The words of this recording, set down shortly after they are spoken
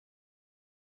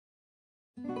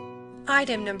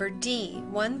Item number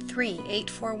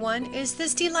D13841 is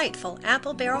this delightful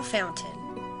apple barrel fountain.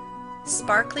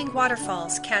 Sparkling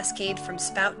waterfalls cascade from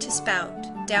spout to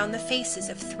spout down the faces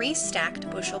of 3 stacked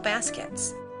bushel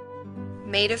baskets.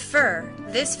 Made of fir,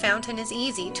 this fountain is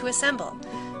easy to assemble.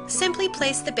 Simply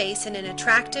place the base in an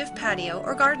attractive patio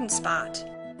or garden spot.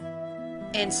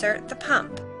 Insert the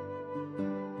pump.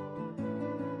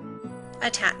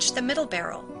 Attach the middle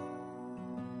barrel.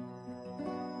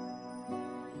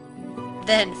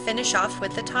 Then finish off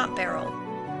with the top barrel.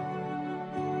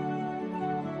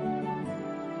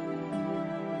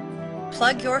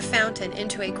 Plug your fountain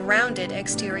into a grounded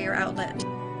exterior outlet.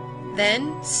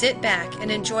 Then sit back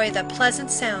and enjoy the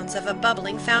pleasant sounds of a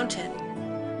bubbling fountain.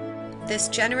 This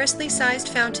generously sized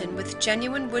fountain with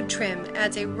genuine wood trim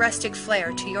adds a rustic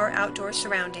flair to your outdoor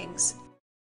surroundings.